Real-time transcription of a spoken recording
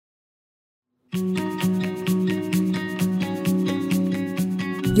You're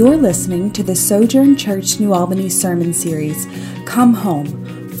listening to the Sojourn Church New Albany sermon series, Come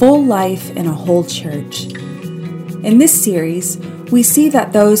Home, Full Life in a Whole Church. In this series, we see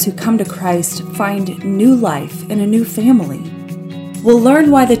that those who come to Christ find new life in a new family. We'll learn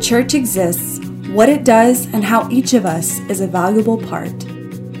why the church exists, what it does, and how each of us is a valuable part.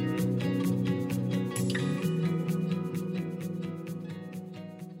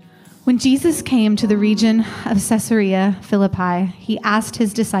 When Jesus came to the region of Caesarea Philippi, he asked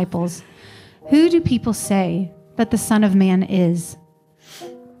his disciples, "Who do people say that the Son of Man is?"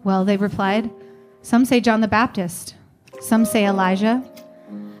 "Well," they replied, "some say John the Baptist, some say Elijah,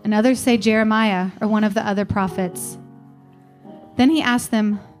 and others say Jeremiah or one of the other prophets." Then he asked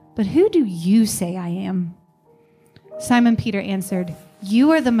them, "But who do you say I am?" Simon Peter answered, "You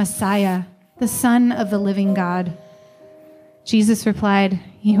are the Messiah, the Son of the living God." Jesus replied,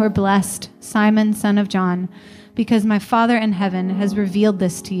 "You are blessed, Simon, son of John, because my Father in heaven has revealed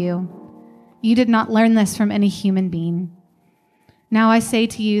this to you. You did not learn this from any human being. Now I say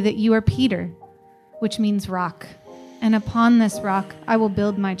to you that you are Peter, which means rock, and upon this rock I will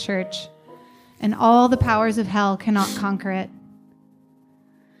build my church, and all the powers of hell cannot conquer it.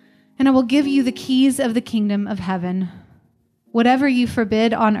 And I will give you the keys of the kingdom of heaven. Whatever you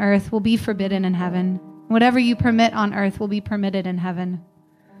forbid on earth will be forbidden in heaven. Whatever you permit on earth will be permitted in heaven."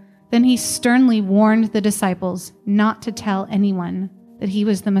 Then he sternly warned the disciples not to tell anyone that he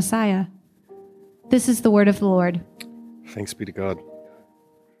was the Messiah. This is the word of the Lord. Thanks be to God.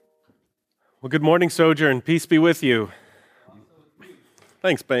 Well, good morning, Sojourn. Peace be with you.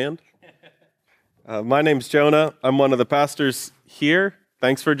 Thanks, band. My name's Jonah. I'm one of the pastors here.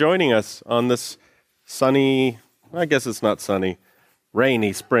 Thanks for joining us on this sunny, I guess it's not sunny,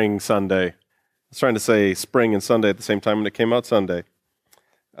 rainy spring Sunday. I was trying to say spring and Sunday at the same time, and it came out Sunday.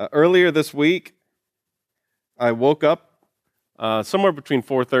 Earlier this week, I woke up somewhere between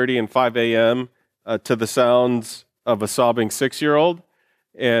 4:30 and 5 a.m. To the sounds of a sobbing 6-year-old.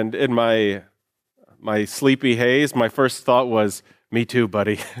 And in my sleepy haze, my first thought was, "Me too,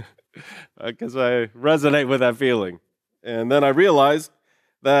 buddy," because I resonate with that feeling. And then I realized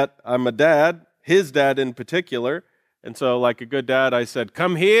that I'm a dad, his dad in particular, and so like a good dad, I said,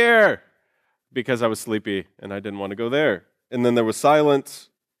 "Come here," because I was sleepy and I didn't want to go there. And then there was silence,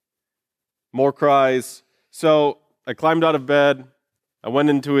 more cries. So I climbed out of bed, I went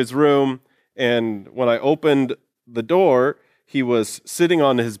into his room, and when I opened the door, he was sitting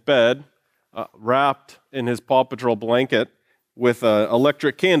on his bed, wrapped in his Paw Patrol blanket with an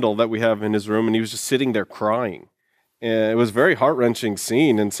electric candle that we have in his room, and he was just sitting there crying. And it was a very heart-wrenching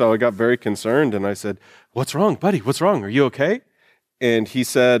scene, and so I got very concerned, and I said, "What's wrong, buddy? What's wrong? Are you okay?" And he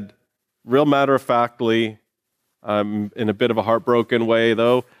said, real matter-of-factly, in a bit of a heartbroken way,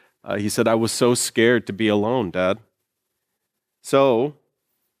 though, he said, "I was so scared to be alone, Dad." So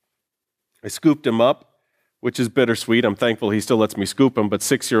I scooped him up, which is bittersweet. I'm thankful he still lets me scoop him, but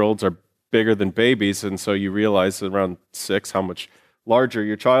 6-year-olds are bigger than babies, and so you realize around 6 how much larger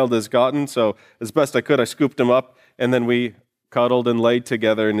your child has gotten. So as best I could, I scooped him up, and then we cuddled and laid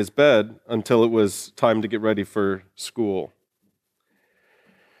together in his bed until it was time to get ready for school.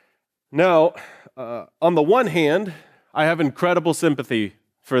 Now, on the one hand, I have incredible sympathy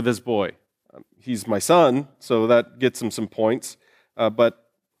for this boy. He's my son, so that gets him some points.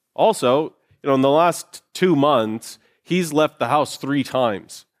 But also, in the last 2 months, he's left the house 3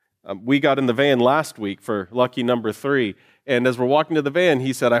 times. We got in the van last week for lucky number 3, and as we're walking to the van,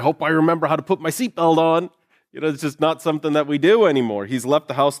 he said, "I hope I remember how to put my seatbelt on." It's just not something that we do anymore. He's left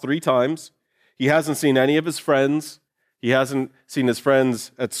the house 3 times. He hasn't seen any of his friends. He hasn't seen his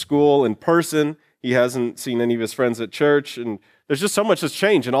friends at school in person. He hasn't seen any of his friends at church. And there's just so much that's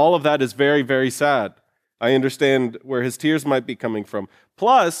changed. And all of that is very, very sad. I understand where his tears might be coming from.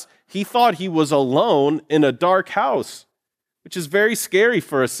 Plus, he thought he was alone in a dark house, which is very scary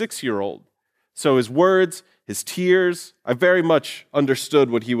for a 6-year-old. So his words, his tears, I very much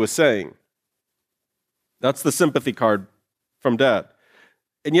understood what he was saying. That's the sympathy card from Dad.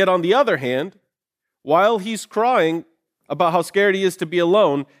 And yet, on the other hand, while he's crying about how scared he is to be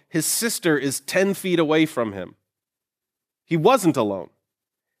alone, his sister is 10 feet away from him. He wasn't alone.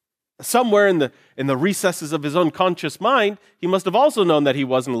 Somewhere in the recesses of his unconscious mind, he must have also known that he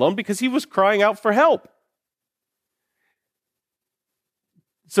wasn't alone because he was crying out for help.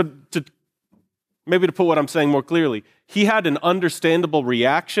 So maybe to put what I'm saying more clearly, he had an understandable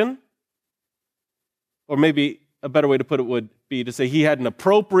reaction, or maybe a better way to put it would be to say he had an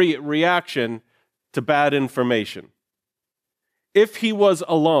appropriate reaction to bad information. If he was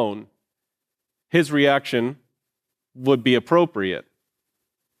alone, his reaction would be appropriate.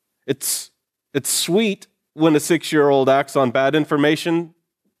 It's It's sweet when a 6-year-old acts on bad information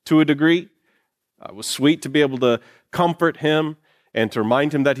to a degree. It was sweet to be able to comfort him and to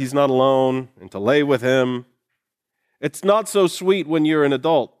remind him that he's not alone and to lay with him. It's not so sweet when you're an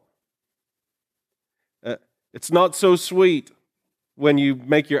adult. It's not so sweet when you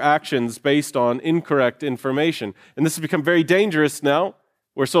make your actions based on incorrect information. And this has become very dangerous now,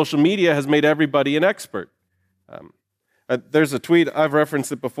 where social media has made everybody an expert. There's a tweet, I've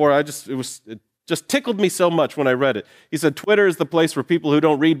referenced it before, it just tickled me so much when I read it. He said, Twitter is the place where people who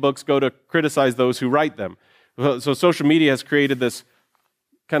don't read books go to criticize those who write them. So social media has created this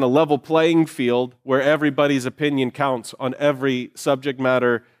kind of level playing field where everybody's opinion counts on every subject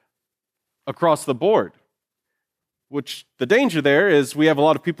matter across the board. Which the danger there is we have a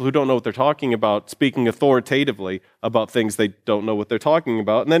lot of people who don't know what they're talking about, speaking authoritatively about things they don't know what they're talking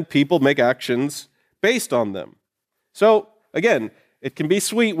about, and then people make actions based on them. So, again, it can be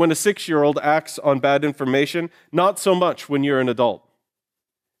sweet when a 6-year-old acts on bad information, not so much when you're an adult.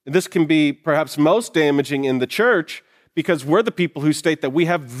 This can be perhaps most damaging in the church because we're the people who state that we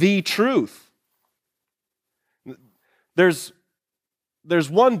have the truth. There's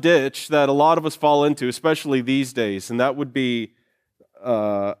one ditch that a lot of us fall into, especially these days, and that would be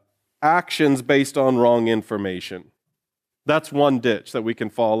actions based on wrong information. That's one ditch that we can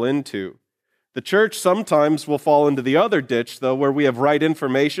fall into. The church sometimes will fall into the other ditch, though, where we have right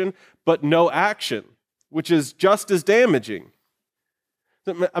information, but no action, which is just as damaging.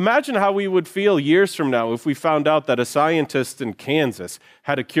 Imagine how we would feel years from now if we found out that a scientist in Kansas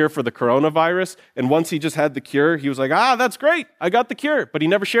had a cure for the coronavirus, and once he just had the cure, he was like, that's great, I got the cure, but he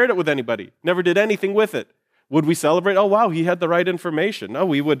never shared it with anybody, never did anything with it. Would we celebrate? Oh, wow, he had the right information. No,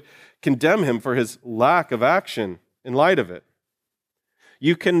 we would condemn him for his lack of action in light of it.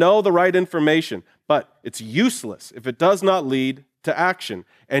 You can know the right information, but it's useless if it does not lead to action.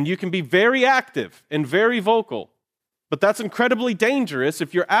 And you can be very active and very vocal, but that's incredibly dangerous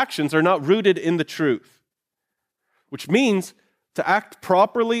if your actions are not rooted in the truth. Which means to act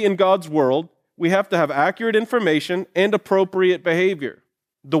properly in God's world, we have to have accurate information and appropriate behavior.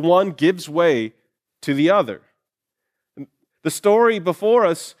 The one gives way to the other. The story before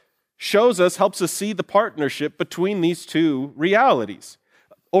us helps us see the partnership between these two realities.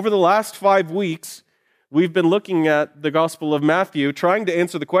 Over the last 5 weeks, we've been looking at the Gospel of Matthew, trying to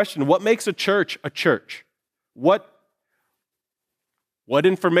answer the question, what makes a church a church? What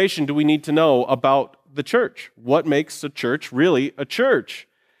information do we need to know about the church? What makes a church really a church?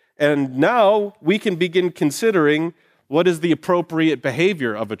 And now we can begin considering what is the appropriate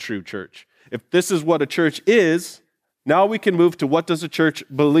behavior of a true church. If this is what a church is, now we can move to what does a church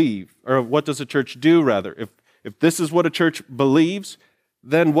believe, or what does a church do, rather. If this is what a church believes,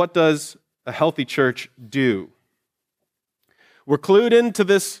 then what does a healthy church do? We're clued into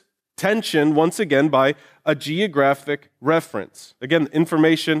this tension once again by a geographic reference. Again,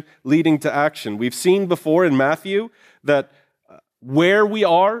 information leading to action. We've seen before in Matthew that where we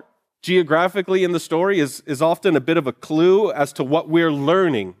are geographically in the story is often a bit of a clue as to what we're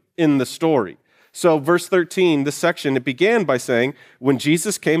learning in the story. So verse 13, this section, it began by saying, when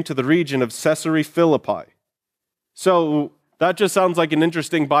Jesus came to the region of Caesarea Philippi. So that just sounds like an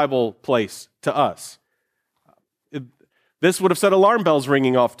interesting Bible place to us. This would have set alarm bells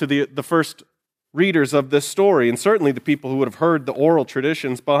ringing off to the first readers of this story, and certainly the people who would have heard the oral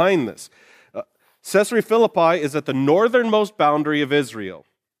traditions behind this. Caesarea Philippi is at the northernmost boundary of Israel.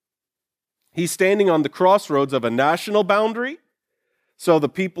 He's standing on the crossroads of a national boundary, so the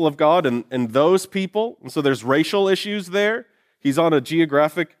people of God and those people, and so there's racial issues there. He's on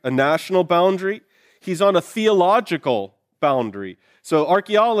a national boundary. He's on a theological boundary. So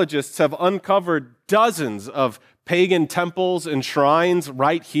archaeologists have uncovered dozens of pagan temples and shrines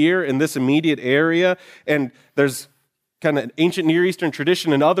right here in this immediate area. And there's kind of an ancient Near Eastern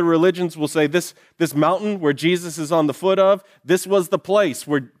tradition, and other religions will say this mountain where Jesus is on the foot of, this was the place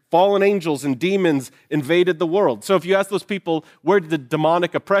where fallen angels and demons invaded the world. So if you ask those people, where did the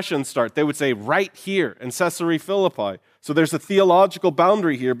demonic oppression start? They would say right here in Caesarea Philippi. So there's a theological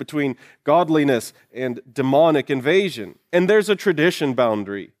boundary here between godliness and demonic invasion. And there's a tradition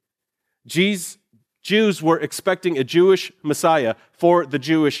boundary. Jews were expecting a Jewish Messiah for the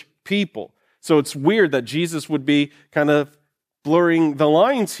Jewish people. So it's weird that Jesus would be kind of blurring the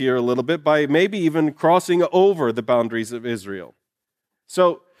lines here a little bit by maybe even crossing over the boundaries of Israel.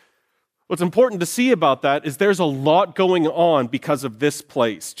 So what's important to see about that is there's a lot going on because of this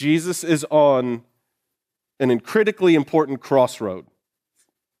place. Jesus is on an critically important crossroad,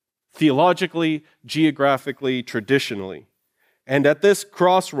 theologically, geographically, traditionally. And at this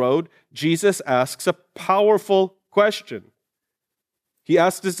crossroad, Jesus asks a powerful question. He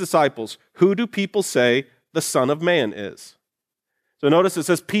asked his disciples, who do people say the Son of Man is? So notice it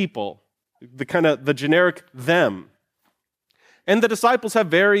says people, the generic them. And the disciples have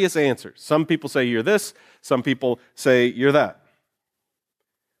various answers. Some people say you're this, some people say you're that.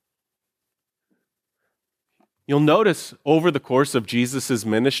 You'll notice over the course of Jesus'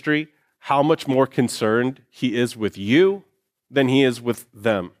 ministry how much more concerned he is with you than he is with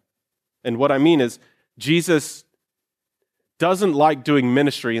them. And what I mean is, Jesus doesn't like doing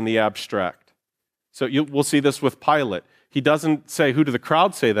ministry in the abstract. So we'll see this with Pilate. He doesn't say, who do the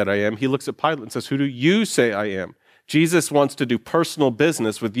crowd say that I am? He looks at Pilate and says, who do you say I am? Jesus wants to do personal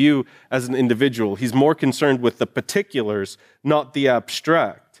business with you as an individual. He's more concerned with the particulars, not the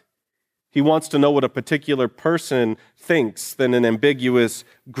abstract. He wants to know what a particular person thinks than an ambiguous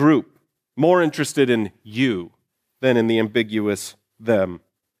group. More interested in you than in the ambiguous them.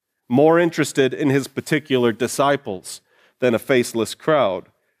 More interested in his particular disciples than a faceless crowd.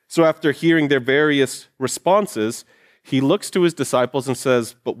 So after hearing their various responses, he looks to his disciples and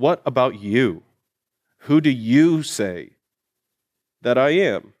says, but what about you? Who do you say that I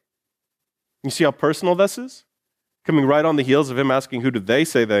am? You see how personal this is? Coming right on the heels of him asking, who do they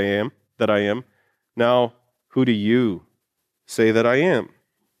say that I am? Now, who do you say that I am?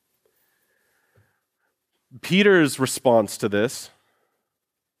 Peter's response to this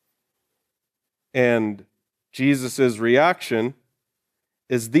and Jesus' reaction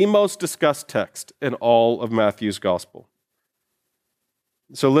is the most discussed text in all of Matthew's gospel.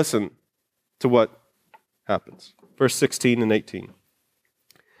 So listen to what happens. Verse 16 and 18.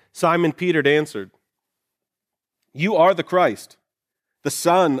 Simon Peter answered, you are the Christ, the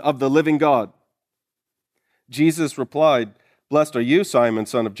Son of the living God. Jesus replied, blessed are you, Simon,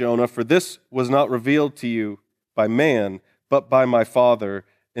 son of Jonah, for this was not revealed to you by man, but by my Father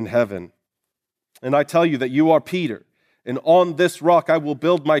in heaven. And I tell you that you are Peter, and on this rock I will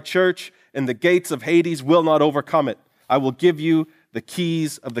build my church, and the gates of Hades will not overcome it. I will give you the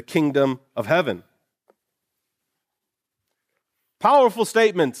keys of the kingdom of heaven. Powerful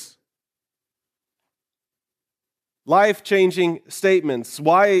statements. Life-changing statements.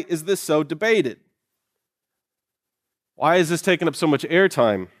 Why is this so debated? Why is this taking up so much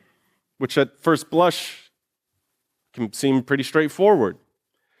airtime? Which at first blush can seem pretty straightforward.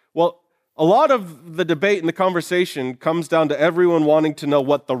 Well, a lot of the debate and the conversation comes down to everyone wanting to know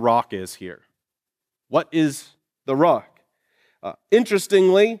what the rock is here. What is the rock?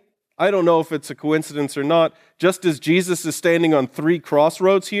 Interestingly, I don't know if it's a coincidence or not, just as Jesus is standing on three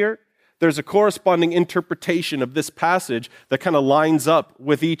crossroads here, there's a corresponding interpretation of this passage that kind of lines up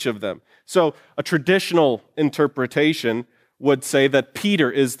with each of them. So a traditional interpretation would say that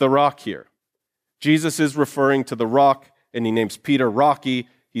Peter is the rock here. Jesus is referring to the rock, and he names Peter Rocky.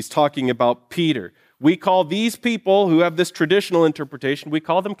 He's talking about Peter. We call these people who have this traditional interpretation, we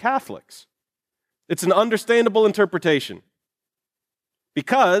call them Catholics. It's an understandable interpretation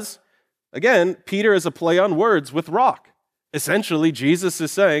because, again, Peter is a play on words with rock. Essentially, Jesus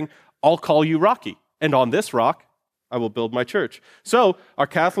is saying, I'll call you Rocky, and on this rock, I will build my church. So our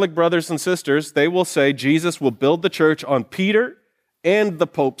Catholic brothers and sisters, they will say Jesus will build the church on Peter and the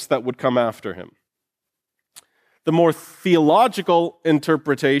popes that would come after him. The more theological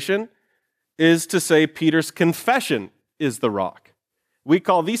interpretation is to say Peter's confession is the rock. We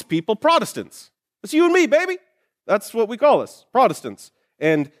call these people Protestants. It's you and me, baby. That's what we call us, Protestants.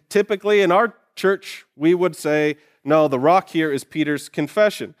 And typically in our church, we would say, no, the rock here is Peter's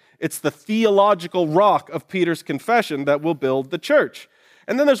confession. It's the theological rock of Peter's confession that will build the church.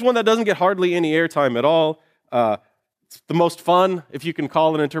 And then there's one that doesn't get hardly any airtime at all. It's the most fun, if you can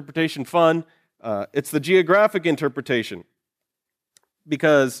call an interpretation fun. It's the geographic interpretation.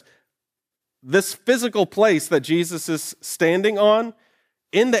 Because this physical place that Jesus is standing on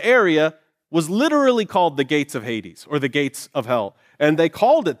in the area was literally called the gates of Hades, or the gates of hell. And they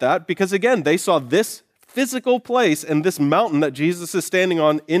called it that because, again, they saw this physical place and this mountain that Jesus is standing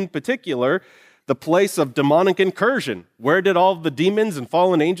on in particular, the place of demonic incursion. Where did all the demons and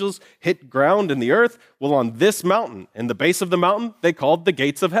fallen angels hit ground in the earth? Well, on this mountain. And the base of the mountain, they called the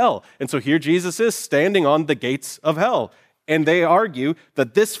gates of hell. And so here Jesus is standing on the gates of hell. And they argue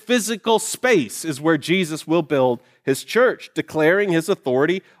that this physical space is where Jesus will build his church, declaring his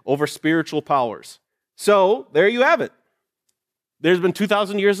authority over spiritual powers. So there you have it. There's been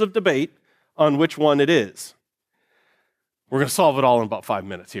 2,000 years of debate on which one it is. We're going to solve it all in about 5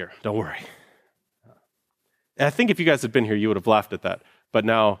 minutes here. Don't worry. I think if you guys had been here, you would have laughed at that. But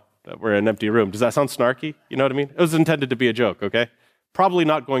now that we're in an empty room, does that sound snarky? You know what I mean? It was intended to be a joke, okay? Probably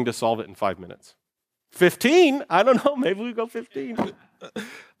not going to solve it in 5 minutes. 15? I don't know. Maybe we go 15.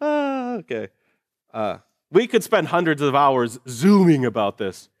 Okay. We could spend hundreds of hours Zooming about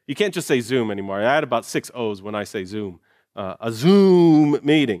this. You can't just say Zoom anymore. I add about 6 O's when I say Zoom. A Zoom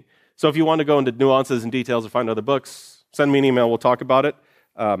meeting. So if you want to go into nuances and details or find other books, send me an email. We'll talk about it.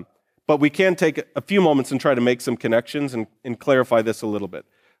 But we can take a few moments and try to make some connections and clarify this a little bit.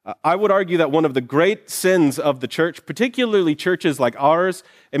 I would argue that one of the great sins of the church, particularly churches like ours,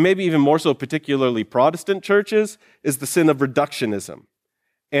 and maybe even more so particularly Protestant churches, is the sin of reductionism.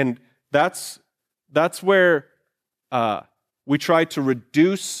 And that's where we try to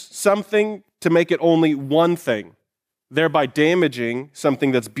reduce something to make it only one thing, thereby damaging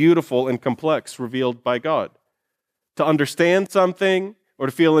something that's beautiful and complex revealed by God. To understand something or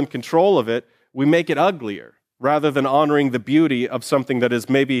to feel in control of it, we make it uglier rather than honoring the beauty of something that is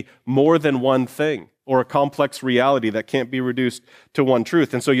maybe more than one thing or a complex reality that can't be reduced to one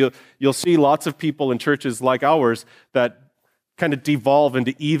truth. And so you'll see lots of people in churches like ours that kind of devolve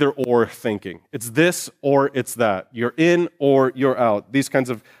into either or thinking. It's this or it's that. You're in or you're out. These kinds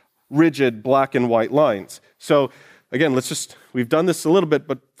of rigid black and white lines. So again, we've done this a little bit,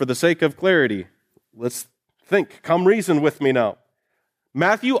 but for the sake of clarity, let's think. Come reason with me now.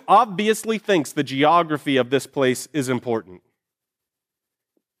 Matthew obviously thinks the geography of this place is important.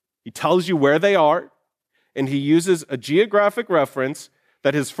 He tells you where they are, and he uses a geographic reference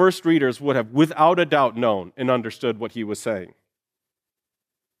that his first readers would have without a doubt known and understood what he was saying.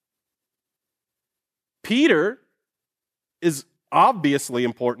 Peter is obviously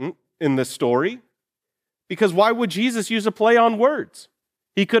important in this story because why would Jesus use a play on words?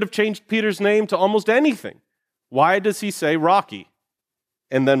 He could have changed Peter's name to almost anything. Why does he say Rocky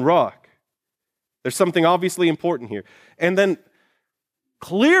and then rock? There's something obviously important here. And then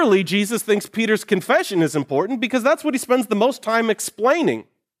clearly Jesus thinks Peter's confession is important because that's what he spends the most time explaining,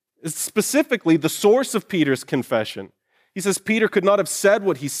 is specifically the source of Peter's confession. He says Peter could not have said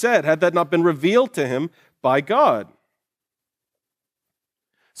what he said had that not been revealed to him by God.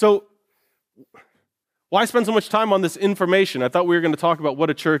 So why spend so much time on this information? I thought we were going to talk about what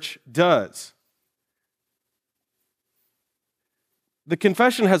a church does. The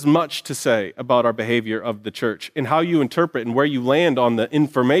confession has much to say about our behavior of the church, and how you interpret and where you land on the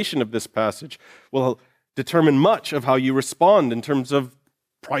information of this passage will determine much of how you respond in terms of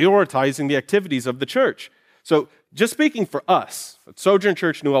prioritizing the activities of the church. So just speaking for us at Sojourn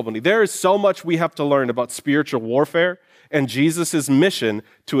Church New Albany, there is so much we have to learn about spiritual warfare and Jesus' mission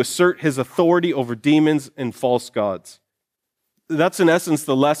to assert his authority over demons and false gods. That's in essence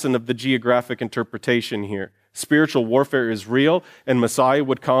the lesson of the geographic interpretation here. Spiritual warfare is real, and Messiah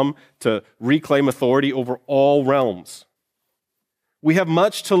would come to reclaim authority over all realms. We have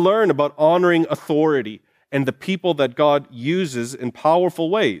much to learn about honoring authority and the people that God uses in powerful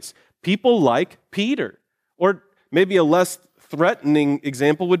ways. People like Peter. Or maybe a less threatening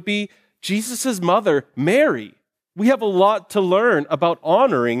example would be Jesus' mother, Mary. We have a lot to learn about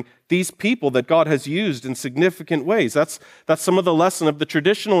honoring these people that God has used in significant ways. That's some of the lesson of the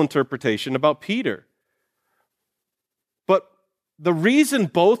traditional interpretation about Peter. But the reason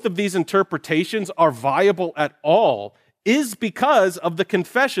both of these interpretations are viable at all is because of the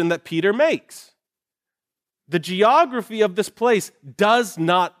confession that Peter makes. The geography of this place does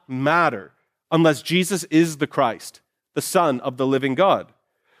not matter unless Jesus is the Christ, the Son of the living God.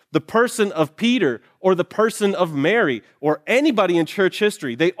 The person of Peter or the person of Mary or anybody in church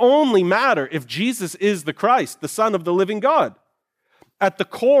history, they only matter if Jesus is the Christ, the Son of the living God. At the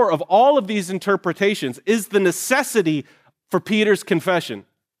core of all of these interpretations is the necessity for Peter's confession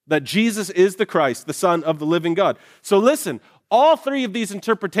that Jesus is the Christ, the Son of the living God. So listen, all three of these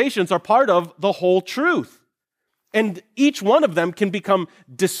interpretations are part of the whole truth. And each one of them can become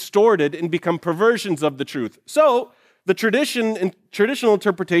distorted and become perversions of the truth. So the traditional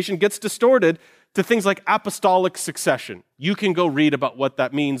interpretation gets distorted to things like apostolic succession. You can go read about what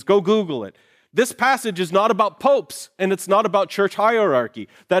that means. Go Google it. This passage is not about popes, and it's not about church hierarchy.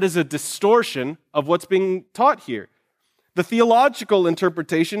 That is a distortion of what's being taught here. The theological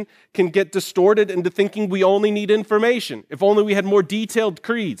interpretation can get distorted into thinking we only need information. If only we had more detailed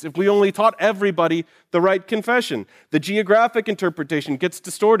creeds. If we only taught everybody the right confession. The geographic interpretation gets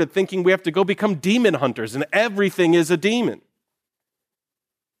distorted, thinking we have to go become demon hunters and everything is a demon.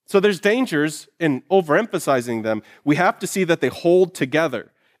 So there's dangers in overemphasizing them. We have to see that they hold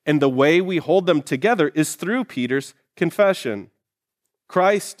together. And the way we hold them together is through Peter's confession.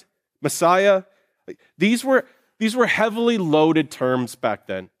 Christ, Messiah, these were heavily loaded terms back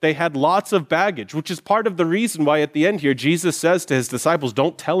then. They had lots of baggage, which is part of the reason why at the end here, Jesus says to his disciples,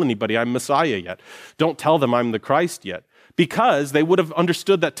 don't tell anybody I'm Messiah yet. Don't tell them I'm the Christ yet. Because they would have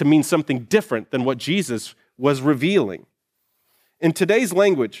understood that to mean something different than what Jesus was revealing. In today's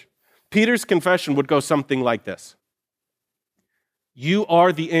language, Peter's confession would go something like this. You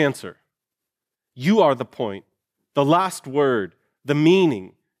are the answer. You are the point, the last word, the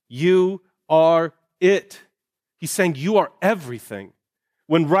meaning. You are it. He's saying you are everything.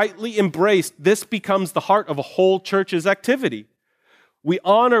 When rightly embraced, this becomes the heart of a whole church's activity. We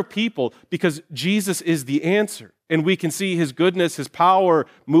honor people because Jesus is the answer, and we can see his goodness, his power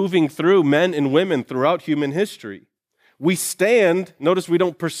moving through men and women throughout human history. We stand, notice we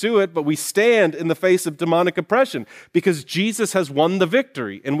don't pursue it, but we stand in the face of demonic oppression because Jesus has won the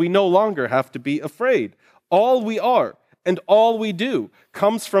victory, and we no longer have to be afraid. All we are and all we do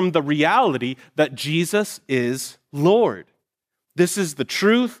comes from the reality that Jesus is Lord. This is the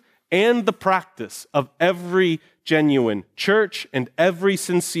truth and the practice of every genuine church and every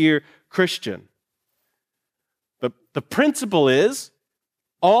sincere Christian. The principle is,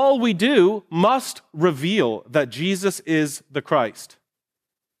 all we do must reveal that Jesus is the Christ.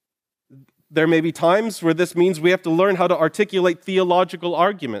 There may be times where this means we have to learn how to articulate theological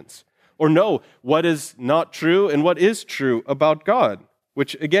arguments or know what is not true and what is true about God,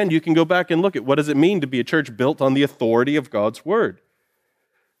 which, again, you can go back and look at what does it mean to be a church built on the authority of God's word.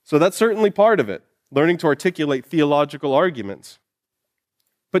 So that's certainly part of it, learning to articulate theological arguments.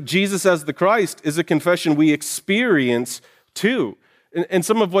 But Jesus as the Christ is a confession we experience too. And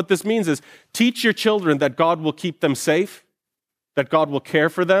some of what this means is teach your children that God will keep them safe, that God will care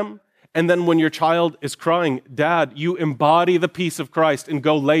for them. And then when your child is crying, Dad, you embody the peace of Christ and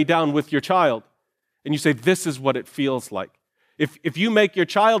go lay down with your child. And you say, this is what it feels like. If you make your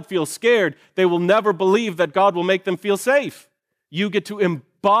child feel scared, they will never believe that God will make them feel safe. You get to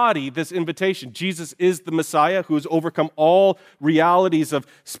embody this invitation. Jesus is the Messiah who has overcome all realities of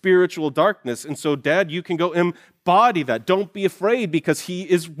spiritual darkness. And so, Dad, you can go embody that. Don't be afraid because he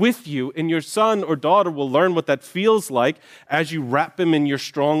is with you, and your son or daughter will learn what that feels like as you wrap him in your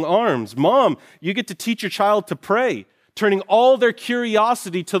strong arms. Mom, you get to teach your child to pray, turning all their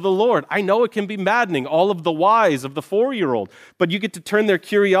curiosity to the Lord. I know it can be maddening, all of the whys of the 4-year-old, but you get to turn their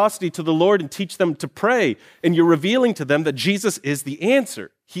curiosity to the Lord and teach them to pray, and you're revealing to them that Jesus is the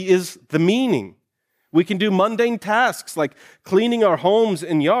answer. He is the meaning. We can do mundane tasks like cleaning our homes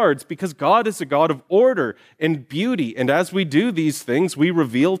and yards because God is a God of order and beauty, and as we do these things, we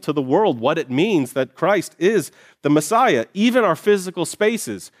reveal to the world what it means that Christ is the Messiah. Even our physical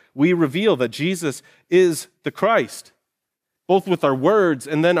spaces, we reveal that Jesus is the Christ. Both with our words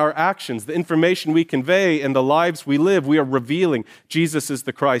and then our actions, the information we convey and the lives we live, we are revealing Jesus is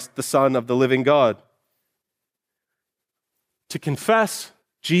the Christ, the Son of the living God. To confess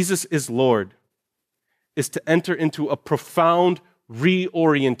Jesus is Lord is to enter into a profound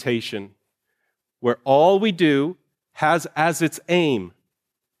reorientation where all we do has as its aim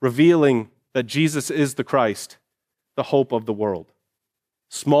revealing that Jesus is the Christ, the hope of the world.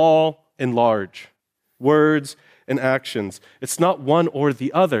 Small and large, words and actions. It's not one or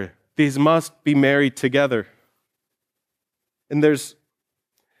the other. These must be married together. And there's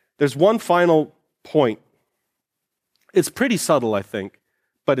one final point. It's pretty subtle, I think,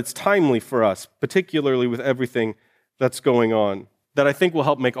 but it's timely for us, particularly with everything that's going on, that I think will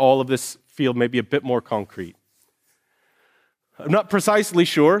help make all of this feel maybe a bit more concrete. I'm not precisely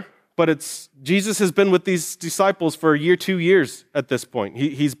sure, but Jesus has been with these disciples for a year, 2 years at this point.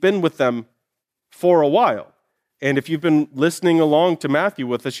 He's been with them for a while. And if you've been listening along to Matthew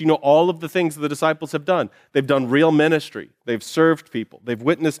with us, you know all of the things the disciples have done. They've done real ministry. They've served people. They've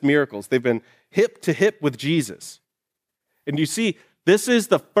witnessed miracles. They've been hip to hip with Jesus. And you see, this is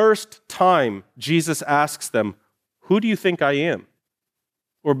the first time Jesus asks them, who do you think I am?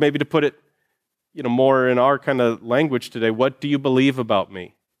 Or maybe to put it, more in our kind of language today, what do you believe about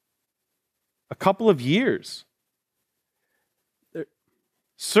me? A couple of years.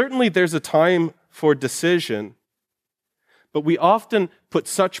 Certainly there's a time for decision, but we often put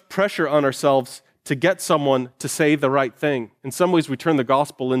such pressure on ourselves to get someone to say the right thing. In some ways, we turn the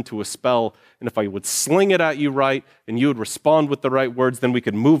gospel into a spell, and if I would sling it at you right, and you would respond with the right words, then we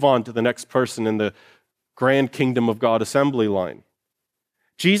could move on to the next person in the grand kingdom of God assembly line.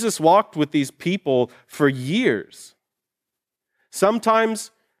 Jesus walked with these people for years.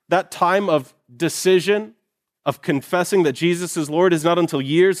 Sometimes that time of decision, of confessing that Jesus is Lord, is not until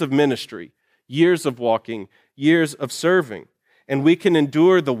years of ministry, years of walking, years of serving. And we can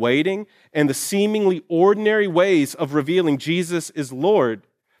endure the waiting and the seemingly ordinary ways of revealing Jesus is Lord,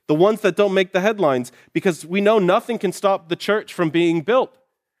 the ones that don't make the headlines, because we know nothing can stop the church from being built.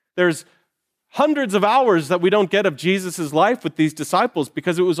 There's hundreds of hours that we don't get of Jesus' life with these disciples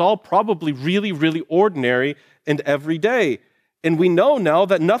because it was all probably really, really ordinary and everyday. And we know now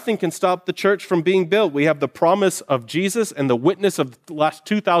that nothing can stop the church from being built. We have the promise of Jesus and the witness of the last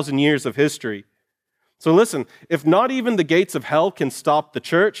 2,000 years of history. So listen, if not even the gates of hell can stop the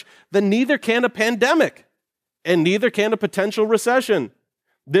church, then neither can a pandemic, and neither can a potential recession.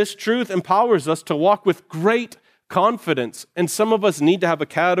 This truth empowers us to walk with great confidence, and some of us need to have a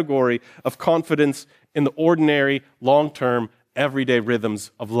category of confidence in the ordinary, long-term, everyday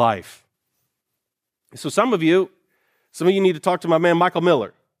rhythms of life. So some of you need to talk to my man Michael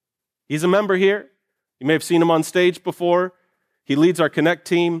Miller. He's a member here. You may have seen him on stage before. He leads our Connect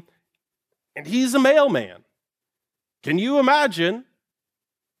team, and he's a mailman. Can you imagine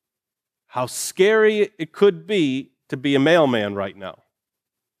how scary it could be to be a mailman right now?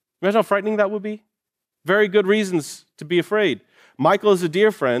 Imagine how frightening that would be. Very good reasons to be afraid. Michael is a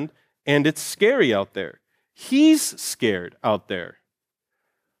dear friend, and it's scary out there. He's scared out there.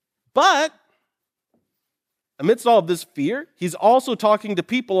 But amidst all of this fear, he's also talking to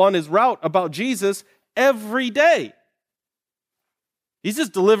people on his route about Jesus every day. He's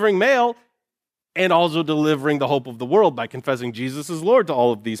just delivering mail and also delivering the hope of the world by confessing Jesus as Lord to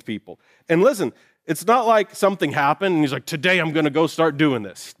all of these people. And listen, it's not like something happened and he's like, today I'm going to go start doing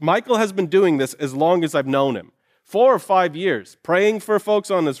this. Michael has been doing this as long as I've known him. 4 or 5 years, praying for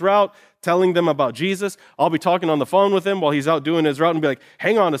folks on his route, telling them about Jesus. I'll be talking on the phone with him while he's out doing his route and be like,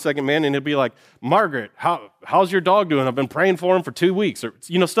 hang on a second, man. And he'll be like, Margaret, how's your dog doing? I've been praying for him for 2 weeks, or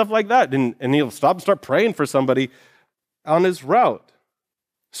stuff like that. And he'll stop and start praying for somebody on his route.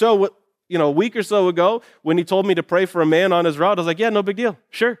 So, a week or so ago, when he told me to pray for a man on his route, I was like, yeah, no big deal.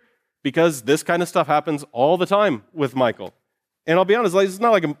 Sure. Because this kind of stuff happens all the time with Michael. And I'll be honest, it's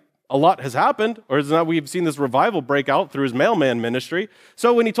not like a lot has happened, or it's not we've seen this revival break out through his mailman ministry.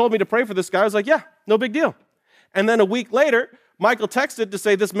 So when he told me to pray for this guy, I was like, yeah, no big deal. And then a week later, Michael texted to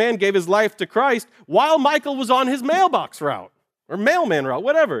say this man gave his life to Christ while Michael was on his mailbox route, or mailman route,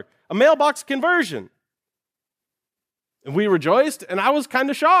 whatever, a mailbox conversion. And we rejoiced, and I was kind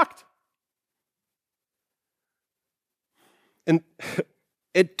of shocked. And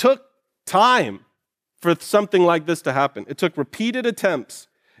it took time for something like this to happen. It took repeated attempts.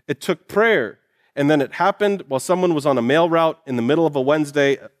 It took prayer. And then it happened while someone was on a mail route in the middle of a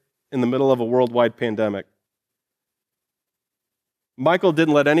Wednesday, in the middle of a worldwide pandemic. Michael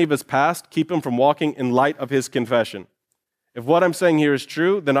didn't let any of his past keep him from walking in light of his confession. If what I'm saying here is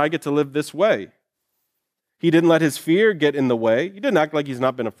true, then I get to live this way. He didn't let his fear get in the way. He didn't act like he's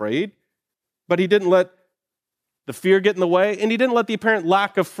not been afraid, but he didn't let the fear get in the way, and he didn't let the apparent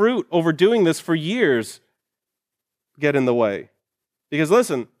lack of fruit over doing this for years get in the way. Because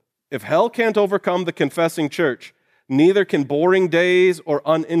listen, if hell can't overcome the confessing church, neither can boring days or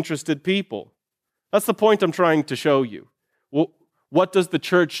uninterested people. That's the point I'm trying to show you. Well, what does the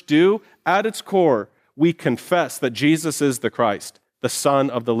church do? At its core, we confess that Jesus is the Christ, the Son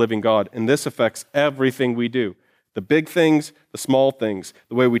of the living God, and this affects everything we do. The big things, the small things,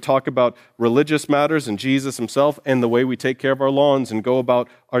 the way we talk about religious matters and Jesus himself, and the way we take care of our lawns and go about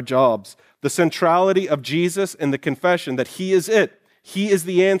our jobs. The centrality of Jesus and the confession that he is it. He is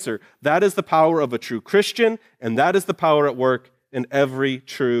the answer. That is the power of a true Christian, and that is the power at work in every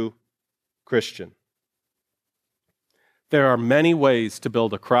true Christian. There are many ways to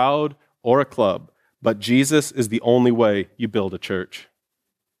build a crowd or a club, but Jesus is the only way you build a church.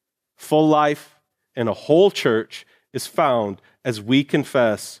 Full life and a whole church is found as we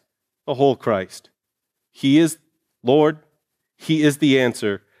confess the whole Christ. He is Lord, he is the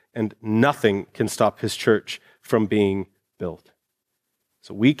answer, and nothing can stop his church from being built.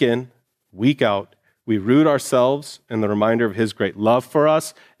 So week in, week out, we root ourselves in the reminder of his great love for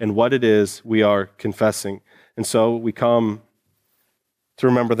us and what it is we are confessing. And so we come to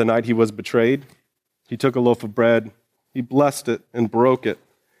remember the night he was betrayed. He took a loaf of bread, he blessed it and broke it.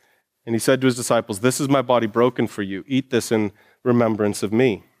 And he said to his disciples, "This is my body broken for you. Eat this in remembrance of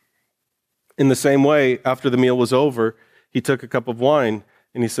me." In the same way, after the meal was over, he took a cup of wine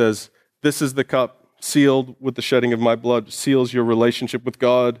and he says, "This is the cup sealed with the shedding of my blood, seals your relationship with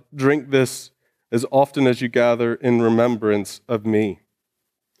God. Drink this as often as you gather in remembrance of me."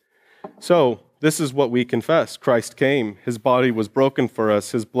 So, this is what we confess. Christ came. His body was broken for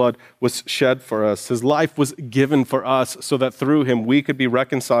us. His blood was shed for us. His life was given for us so that through him we could be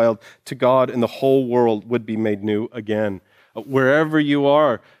reconciled to God and the whole world would be made new again. Wherever you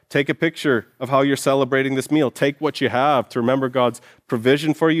are, take a picture of how you're celebrating this meal. Take what you have to remember God's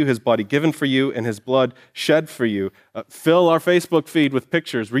provision for you, his body given for you, and his blood shed for you. Fill our Facebook feed with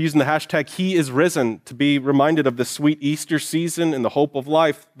pictures. We're using the hashtag He is Risen to be reminded of the sweet Easter season and the hope of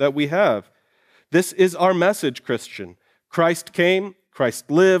life that we have. This is our message, Christian. Christ came,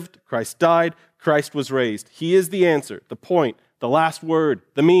 Christ lived, Christ died, Christ was raised. He is the answer, the point, the last word,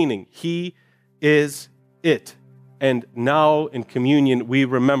 the meaning. He is it. And now in communion, we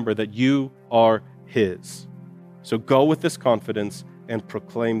remember that you are his. So go with this confidence and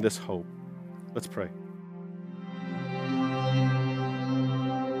proclaim this hope. Let's pray.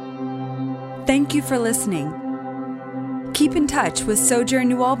 Thank you for listening. Keep in touch with Sojourn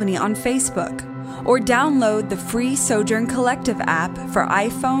New Albany on Facebook or download the free Sojourn Collective app for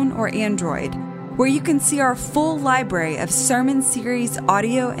iPhone or Android, where you can see our full library of sermon series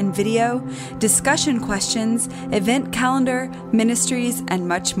audio and video, discussion questions, event calendar, ministries, and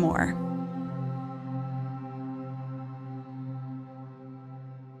much more.